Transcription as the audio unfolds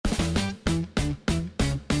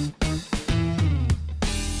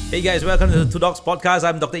Hey guys, welcome to the Two Docs Podcast.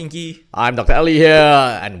 I'm Dr. Inky. I'm Dr. Ali here,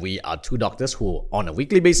 and we are two doctors who, on a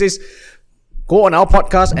weekly basis, go on our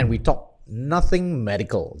podcast and we talk nothing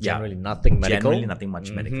medical. Generally nothing medical. Generally nothing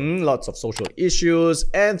much medical. Lots of social issues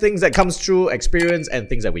and things that comes through experience and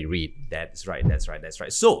things that we read. That's right.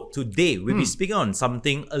 So today we'll be speaking on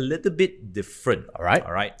something a little bit different. All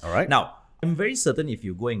right. Now, I'm very certain if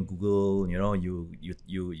you go and Google, you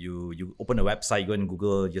open a website, you go and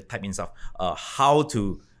Google, you type in stuff, how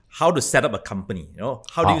to set up a company,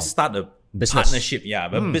 how do you start a Business. partnership? Yeah,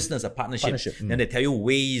 a partnership. Then they tell you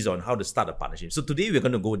ways on how to start a partnership. So today we're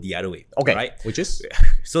going to go the other way. Okay. Right? Which is?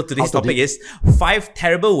 So today's topic is 5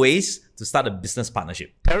 terrible ways to start a business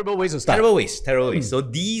partnership. Terrible ways to start. Terrible ways. So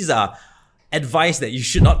these are advice that you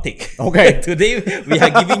should not take. Okay. Today we are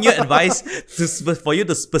giving you advice for you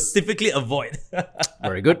to specifically avoid.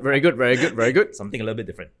 Very good. Something a little bit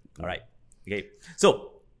different. All right. Okay.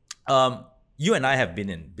 So, you and I have been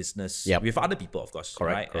in business with other people, of course.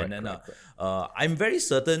 Correct. I'm very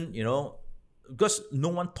certain, because no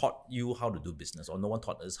one taught you how to do business, or no one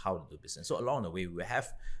taught us how to do business. So along the way, we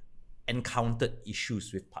have encountered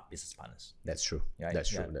issues with business partners. That's true. Right? That's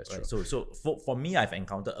true. So for me, I've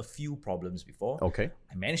encountered a few problems before. Okay.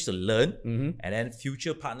 I managed to learn, and then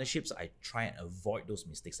future partnerships, I try and avoid those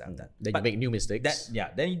mistakes that I've done. Then you make new mistakes.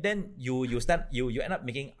 Then you end up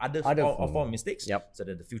making other form mistakes. Yep. So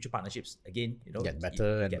that the future partnerships again, get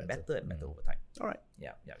better and better over time. All right.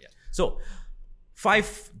 Yeah. So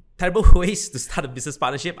 5 terrible ways to start a business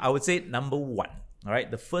partnership. I would say number 1. All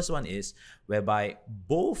right. The first one is whereby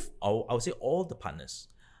I would say all the partners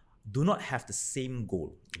do not have the same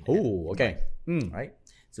goal. Oh, okay. Right.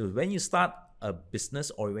 So when you start a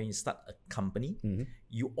business or when you start a company,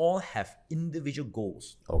 you all have individual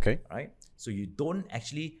goals. Okay. Right. So you don't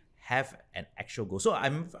actually have an actual goal. So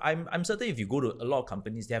I'm certain if you go to a lot of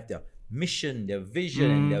companies, they have their mission, their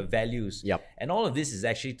vision, and their values. Yep. And all of this is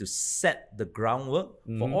actually to set the groundwork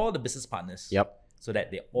for all the business partners. Yep. So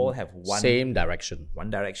that they all have one direction,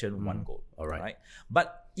 one goal. All right.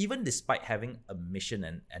 But even despite having a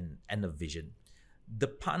mission and a vision, the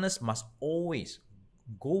partners must always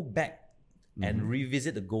go back and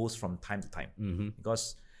revisit the goals from time to time.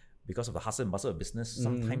 Because of the hustle and bustle of business,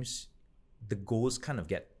 sometimes the goals kind of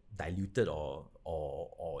get diluted or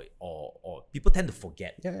people tend to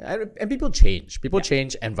forget. Yeah, and people change. People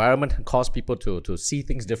change. Environment cause people to see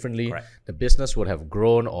things differently. Correct. The business would have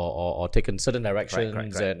grown or taken certain directions,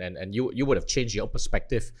 Correct. And you would have changed your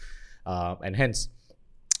perspective, and hence,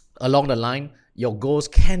 along the line, your goals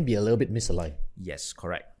can be a little bit misaligned. Yes,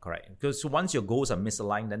 correct. Because once your goals are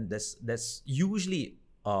misaligned, then there's usually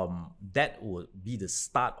that would be the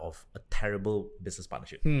start of a terrible business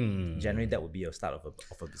partnership. Generally, that would be a start of a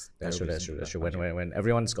business. That's true. When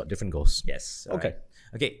everyone's got different goals. Yes. Okay.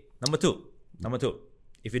 Okay. Number two.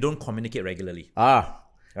 If you don't communicate regularly.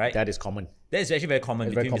 Right. That is common. That is actually very common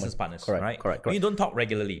between business partners. Correct. When you don't talk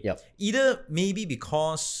regularly. Yep. Either maybe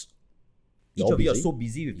because each of you are so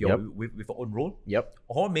busy with your own role. Yep.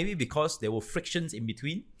 Or maybe because there were frictions in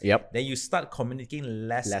between. Yep. Then you start communicating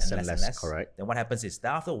less and less. Correct. Then what happens is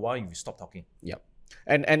that after a while you stop talking. Yep.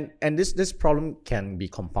 And this problem can be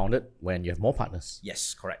compounded when you have more partners.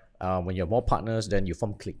 Yes, correct. When you have more partners, then you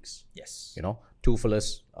form cliques. Yes. 2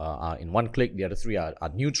 fellas are in one clique, the other 3 are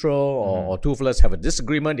neutral, or 2 fellas have a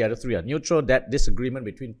disagreement, the other 3 are neutral. That disagreement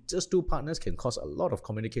between just 2 partners can cause a lot of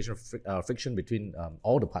communication friction between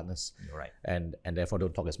all the partners. You're right. And therefore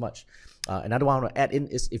don't talk as much. Another one I want to add in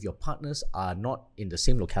is if your partners are not in the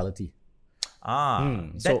same locality.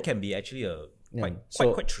 That can be actually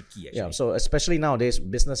quite tricky actually. Yeah, so especially nowadays,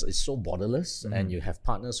 business is so borderless, and you have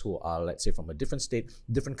partners who are, let's say, from a different state,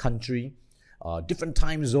 different country, different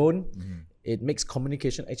time zone. It makes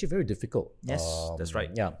communication actually very difficult. Yes, that's right.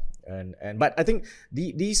 Yeah, but I think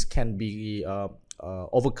these can be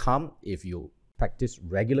overcome if you practice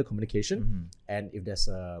regular communication, and if there's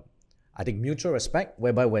I think mutual respect,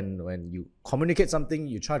 whereby when you communicate something,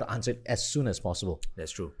 you try to answer it as soon as possible.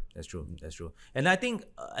 That's true. And I think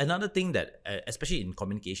another thing that, especially in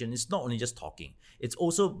communication, is not only just talking. It's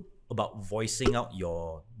also about voicing out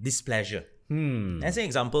your displeasure. As an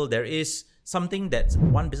example, there is something that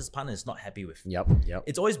one business partner is not happy with. Yep.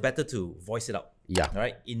 It's always better to voice it out. Yeah. All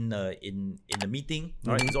right. In the meeting,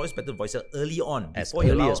 all right, it's always better to voice it early on, as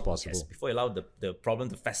early as possible. Yes, before you allow the problem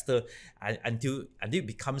to fester until it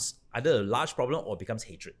becomes either a large problem or becomes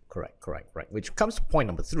hatred. Correct. Which comes to point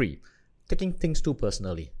number 3, taking things too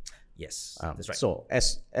personally. Yes, that's right. So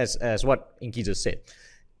as what Inky just said,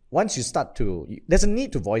 once you start to, there's a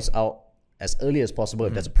need to voice out as early as possible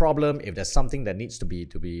if there's a problem, if there's something that needs to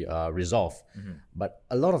be resolved. But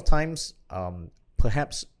a lot of times,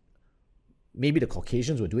 perhaps maybe the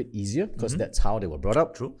Caucasians will do it easier because that's how they were brought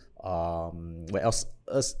up. True. Where else,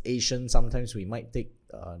 us Asians, sometimes we might take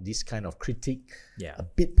this kind of critique Yeah. a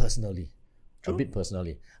bit personally. A bit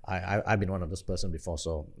personally. I've been one of those person before,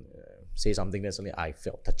 so say something that suddenly I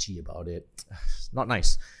felt touchy about it. Not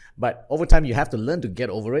nice. But over time, you have to learn to get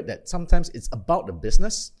over it, that sometimes it's about the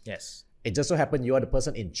business. Yes. It just so happens you are the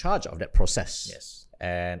person in charge of that process. Yes.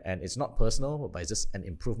 And it's not personal, but it's just an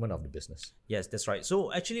improvement of the business. Yes, that's right.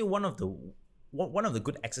 So actually, one of the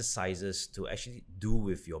good exercises to actually do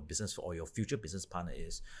with your business or your future business partner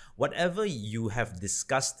is whatever you have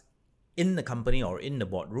discussed in the company or in the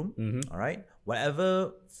boardroom, all right,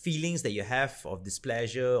 whatever feelings that you have of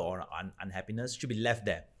displeasure or unhappiness should be left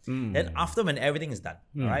there. Then after, when everything is done,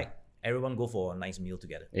 all right, everyone go for a nice meal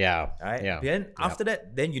together. Yeah. All right. Yeah. Then after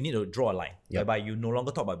that, then you need to draw a line whereby you no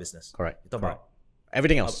longer talk about business. Correct. You talk Correct. about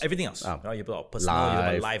Everything else. everything else. Right? You talk about personal, you talk Life.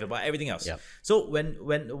 about life, about everything else. Yeah. So when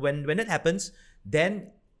that happens,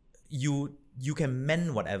 then you can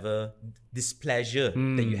mend whatever displeasure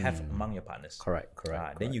that you have among your partners. Correct.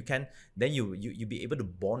 Then you be able to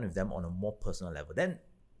bond with them on a more personal level. Then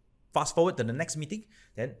fast forward to the next meeting,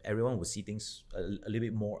 then everyone will see things a little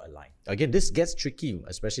bit more aligned. Again, this gets tricky,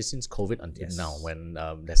 especially since COVID until Yes. now, when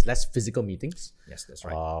there's less physical meetings. Yes, that's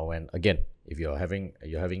right. When again, if you're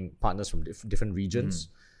having partners from different regions,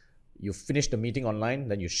 you finish the meeting online,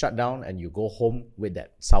 then you shut down and you go home with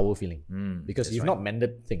that sour feeling because you've not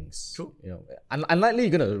mended things. True. You know, unlikely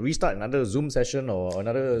you're gonna restart another Zoom session or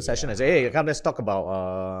another session and say, "Hey, come, let's talk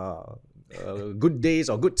about good days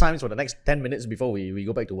or good times for the next 10 minutes before we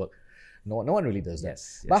go back to work." No one really does that.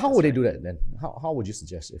 Yes, but how that's would they do that then? How would you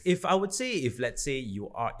suggest If I would say, if let's say you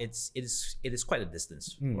are, it is quite a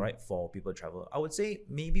distance, right, for people to travel. I would say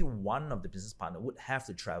maybe one of the business partner would have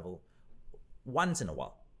to travel once in a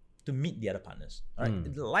while to meet the other partners. All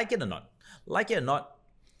right, like it or not,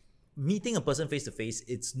 meeting a person face to face,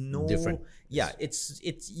 it's no Different. Yeah, it's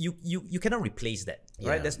you cannot replace that,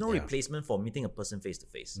 right? Yeah, There's no yeah. replacement for meeting a person face to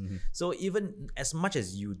face. So even as much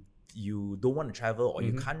as you don't want to travel or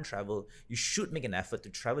you can't travel, you should make an effort to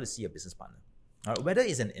travel to see a business partner. Whether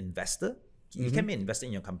it's an investor, you can be an investor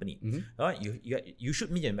in your company. Right? You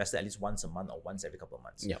should meet your investor at least once a month or once every couple of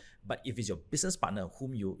months. Yep. But if it's your business partner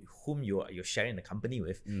whom you're sharing the company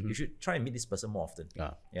with, you should try and meet this person more often.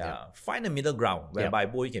 Find a middle ground whereby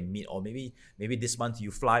both you can meet, or maybe this month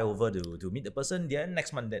you fly over to meet the person. Then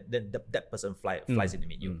next month that person flies in to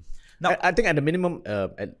meet you. Now I think at the minimum,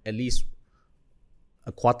 at least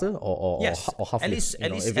a quarter or yes, half. at least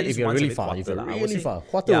if you're once really every far, quarter, if you're I would really say. far,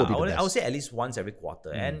 quarter would be the I best. would say at least once every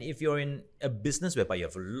quarter. And if you're in a business whereby you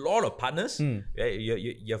have a lot of partners, you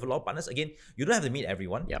have a lot of partners. Again, you don't have to meet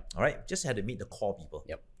everyone. Yep. All right, just have to meet the core people.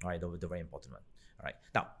 Yep. All right, the very important one. All right.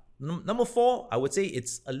 Now, number 4, I would say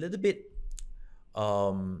it's a little bit.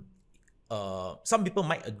 Some people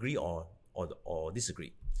might agree or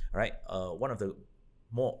disagree. All right. One of the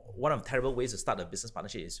terrible ways to start a business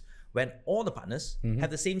partnership is when all the partners have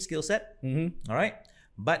the same skill set, all right,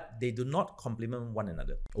 but they do not complement one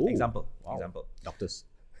another. Ooh, Example. Doctors.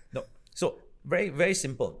 No. So very, very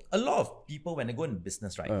simple. A lot of people, when they go into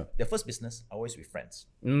business, right, their first business are always with friends.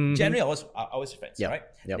 Generally, always with friends, Yep. right?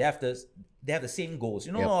 Yep. They have the same goals.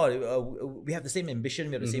 You know, we have the same ambition.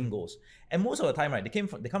 We have the same goals. And most of the time, right, they come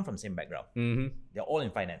from the same background. They're all in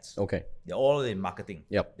finance. Okay. They're all in marketing.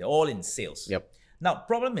 Yep. They're all in sales. Yep. Now,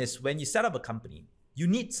 problem is when you set up a company, you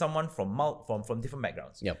need someone from different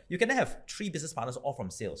backgrounds. Yep. You can have 3 business partners all from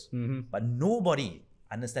sales, but nobody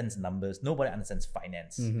understands numbers. Nobody understands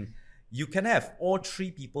finance. You can have all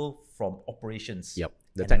 3 people from operations. Yep.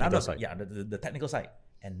 The and technical side. Yeah, the technical side,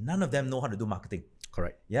 and none of them know how to do marketing.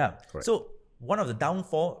 Correct. Yeah. Correct. So one of the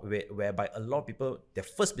downfall whereby a lot of people, their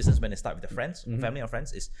first business when they start with their friends, family or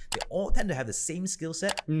friends, is they all tend to have the same skill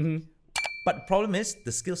set. But the problem is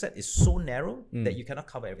the skill set is so narrow that you cannot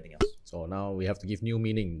cover everything else. So now we have to give new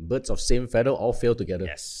meaning. Birds of same feather all fail together.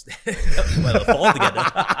 Yes. Well, fall together.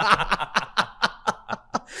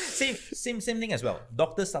 Same thing as well.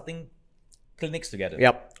 Doctors starting clinics together.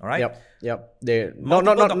 Yep. All right. Yep. They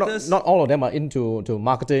Multiple doctors. not all of them are into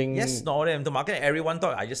marketing. Yes, not all of them to market. Everyone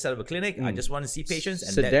thought I just set up a clinic. I just want to see patients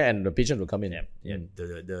and Sit there and the patient will come in.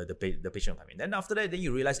 the patient will come in. Then after that, then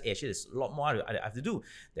you realize, actually, there's a lot more I have to do.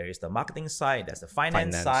 There is the marketing side, there's the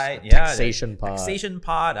finance side, taxation part. Taxation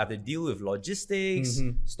part. I have to deal with logistics,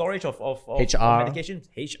 storage of HR. medication,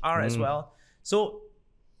 HR as well. So,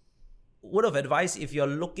 word of advice, if you're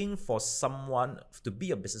looking for someone to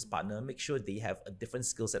be a business partner, make sure they have a different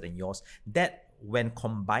skill set than yours. That, when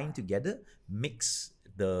combined together, makes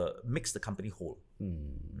the company whole.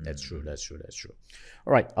 That's true.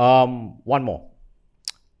 All right. One more.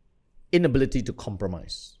 Inability to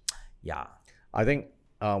compromise. Yeah. I think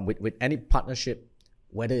with any partnership,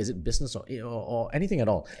 whether is it business or anything at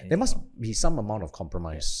all, there must be some amount of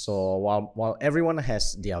compromise. So while everyone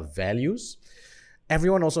has their values,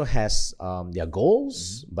 everyone also has their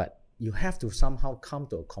goals, but you have to somehow come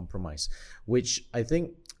to a compromise, which I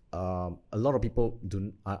think a lot of people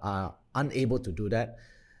are unable to do that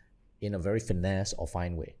in a very finesse or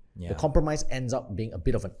fine way. Yeah. The compromise ends up being a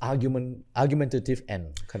bit of an argumentative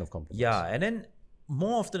and kind of compromise. Yeah, and then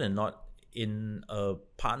more often than not, in a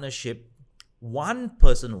partnership, one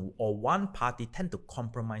person or one party tend to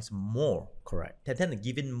compromise more. Correct. They tend to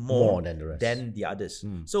give in more than the rest. than the others.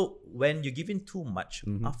 So when you give in too much,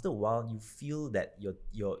 after a while you feel that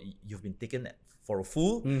you've been taken for a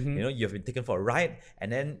fool. You've been taken for a ride,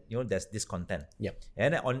 and then there's discontent. Yep.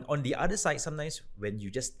 And then on the other side, sometimes when you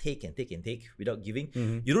just take and take and take without giving,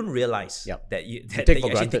 you don't realize that you're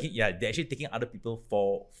actually taking other people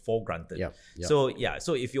for granted. Yep. So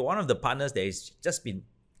if you're one of the partners that is just been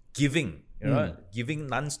giving, giving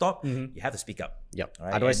non-stop, you have to speak up. Yep.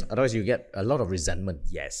 Right? Otherwise you get a lot of resentment.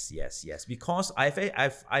 Yes. Because I've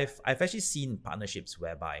actually seen partnerships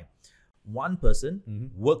whereby one person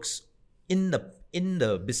works in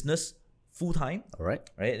the business full time. All right.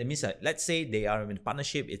 Right. That means let's say they are in a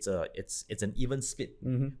partnership. It's an even split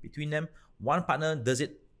between them. One partner does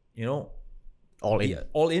it, All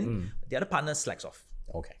in. The other partner slacks off.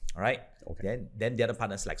 Okay. All right. Okay. Then the other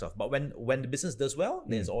partner slacks off. But when the business does well,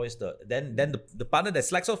 there's always the partner that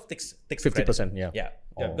slacks off takes 50%. Yeah.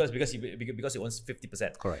 Because he owns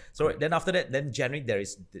 50%. Correct. So then after that, then generally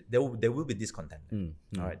there will be discontent.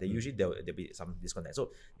 All right. There'll be some discontent.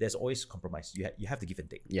 So there's always compromise. You have to give and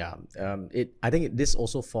take. Yeah. I think this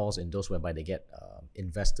also falls in those whereby they get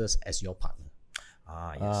investors as your partner.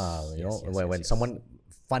 Yes. When someone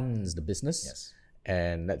funds the business, Yes.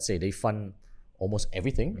 and let's say they fund almost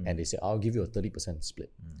everything, and they say, I'll give you a 30%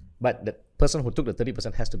 split. But the person who took the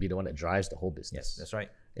 30% has to be the one that drives the whole business. Yes, that's right.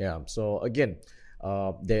 Yeah. So again,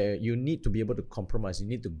 you need to be able to compromise. You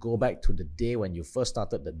need to go back to the day when you first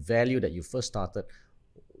started, the value that you first started.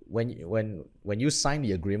 When you sign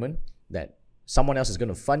the agreement that someone else is going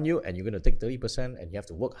to fund you and you're going to take 30% and you have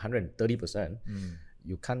to work 130%,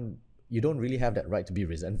 you don't really have that right to be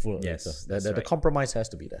resentful. Yes, the compromise has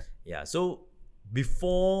to be there. Yeah. So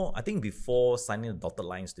before signing the dotted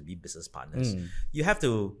lines to be business partners, you have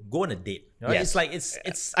to go on a date. Yes.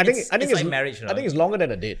 It's I think it's like marriage. I think it's longer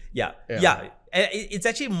than a date. Yeah. It's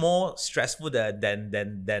actually more stressful than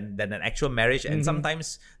an actual marriage, and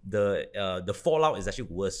sometimes the fallout is actually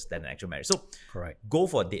worse than an actual marriage. So Correct. Go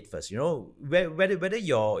for a date first. Whether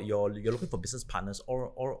you're looking for business partners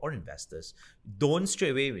or investors, don't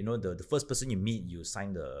straight away the first person you meet you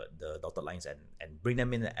sign the dotted lines and bring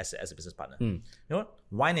them in as a business partner.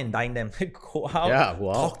 Wine and dine them. Go out. Yeah, go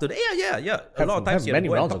out. Talk to them. Yeah. A lot of times you many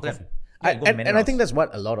have to rounds go of and talk to coffee. them. And I think that's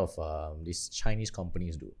what a lot of these Chinese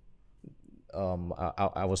companies do.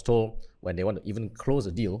 I was told when they want to even close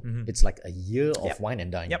a deal, it's like a year of wine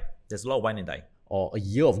and dine. Yep. There's a lot of wine and dine. Or a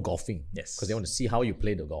year of golfing. Yes. Because they want to see how you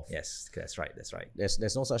play the golf. Yes, that's right.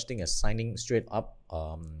 There's no such thing as signing straight up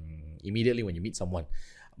immediately when you meet someone.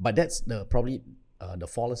 But that's probably the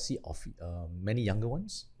fallacy of many younger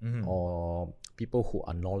ones or people who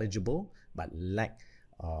are knowledgeable but lack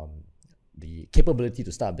the capability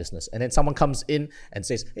to start a business. And then someone comes in and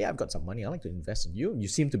says, hey, I've got some money, I'd like to invest in you. You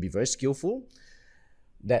seem to be very skillful.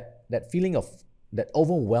 That feeling of, that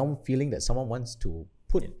overwhelmed feeling that someone wants to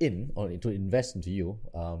put in or to invest into you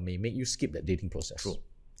may make you skip that dating process. True.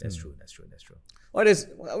 That's true. Well,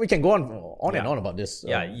 we can go on and on about this.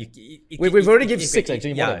 Yeah, we've already given 6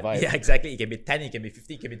 actually more than 5. Yeah, exactly. It can be 10, it can be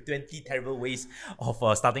 50, it can be 20 terrible ways of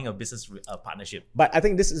starting a business partnership. But I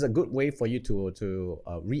think this is a good way for you to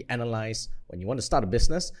reanalyze when you want to start a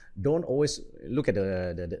business. Don't always look at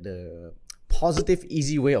the positive,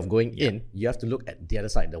 easy way of going in. You have to look at the other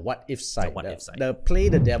side, the what if side, the play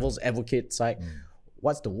the devil's advocate side.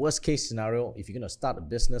 What's the worst case scenario if you're going to start a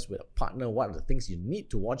business with a partner? What are the things you need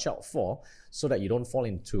to watch out for so that you don't fall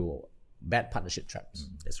into bad partnership traps?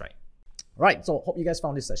 That's right. Right, so hope you guys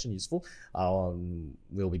found this session useful.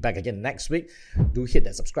 We'll be back again next week. Do hit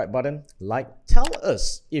that subscribe button. Tell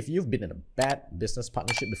us if you've been in a bad business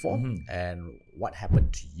partnership before and what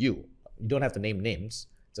happened to you. You don't have to name names.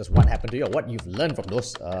 Just what happened to you, or what you've learned from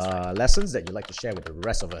those lessons that you'd like to share with the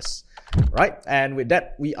rest of us. Right? And with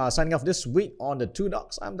that, we are signing off this week on The Two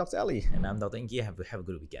Docs. I'm Dr. Ali. And I'm Dr. Inky. Have a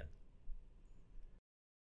good weekend.